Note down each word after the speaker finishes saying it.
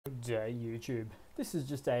Good day, YouTube. This is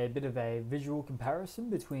just a bit of a visual comparison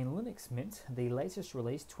between Linux Mint, the latest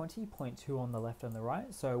release 20.2 on the left and the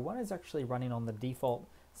right. So one is actually running on the default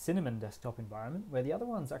Cinnamon desktop environment, where the other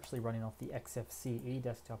one's actually running off the XFCE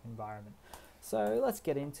desktop environment. So let's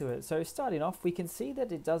get into it. So starting off, we can see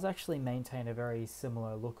that it does actually maintain a very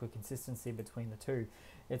similar look or consistency between the two.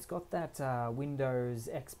 It's got that Windows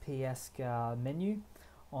XP-esque menu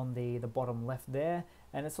on the bottom left there,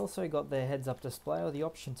 and it's also got the heads-up display or the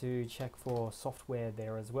option to check for software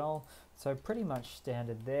there as well, so pretty much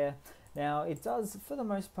standard there. Now it does for the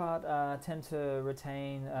most part tend to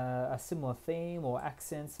retain a similar theme or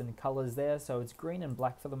accents and colors there, so it's green and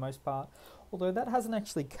black for the most part, although that hasn't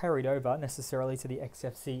actually carried over necessarily to the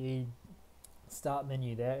XFCE start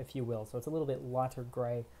menu there, if you will, so it's a little bit lighter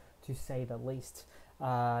grey to say the least.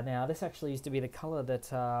 Now this actually used to be the color that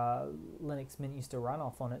Linux Mint used to run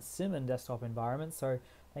off on its Cinnamon desktop environment, so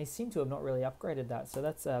they seem to have not really upgraded that, so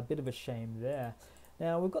that's a bit of a shame there.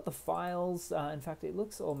 Now we've got the files, in fact it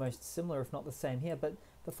looks almost similar if not the same here, but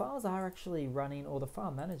the files are actually running, or the file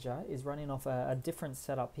manager is running off a different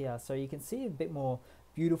setup here, so you can see a bit more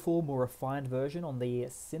beautiful, more refined version on the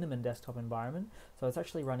Cinnamon desktop environment, so it's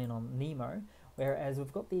actually running on Nemo, whereas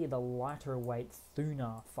we've got the lighter weight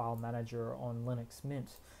Thuna file manager on Linux Mint.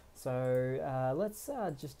 So let's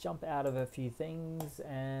just jump out of a few things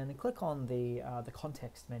and click on the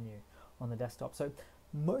context menu on the desktop. So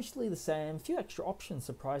mostly the same, a few extra options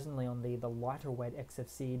surprisingly on the lighter weight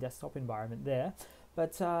XFCE desktop environment there.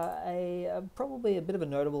 But probably a bit of a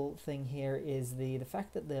notable thing here is the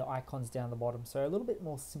fact that the icon's down the bottom, so a little bit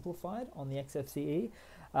more simplified on the XFCE,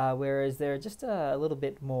 whereas they're just a little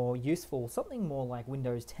bit more useful, something more like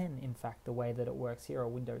Windows 10 in fact, the way that it works here, or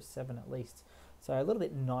Windows 7 at least. So a little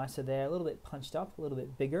bit nicer there, a little bit punched up, a little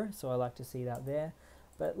bit bigger, so I like to see that there.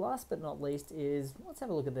 But last but not least is, let's have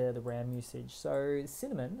a look at the RAM usage. So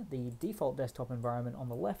Cinnamon, the default desktop environment on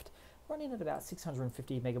the left, running at about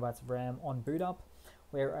 650 megabytes of RAM on boot up,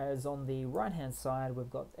 whereas on the right hand side we've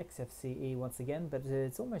got XFCE once again, but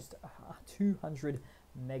it's almost 200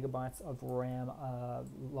 megabytes of RAM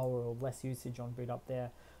lower or less usage on boot up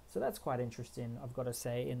there. So that's quite interesting, I've got to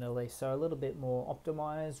say, in the least. So a little bit more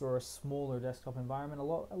optimized, or a smaller desktop environment, a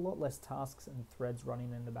lot less tasks and threads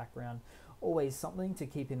running in the background. Always something to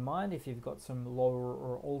keep in mind if you've got some lower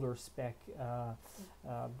or older spec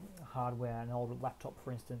hardware, an older laptop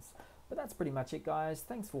for instance. But that's pretty much it, guys.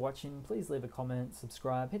 Thanks for watching. Please leave a comment,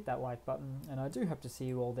 subscribe, hit that like button, and I do hope to see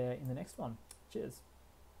you all there in the next one. Cheers.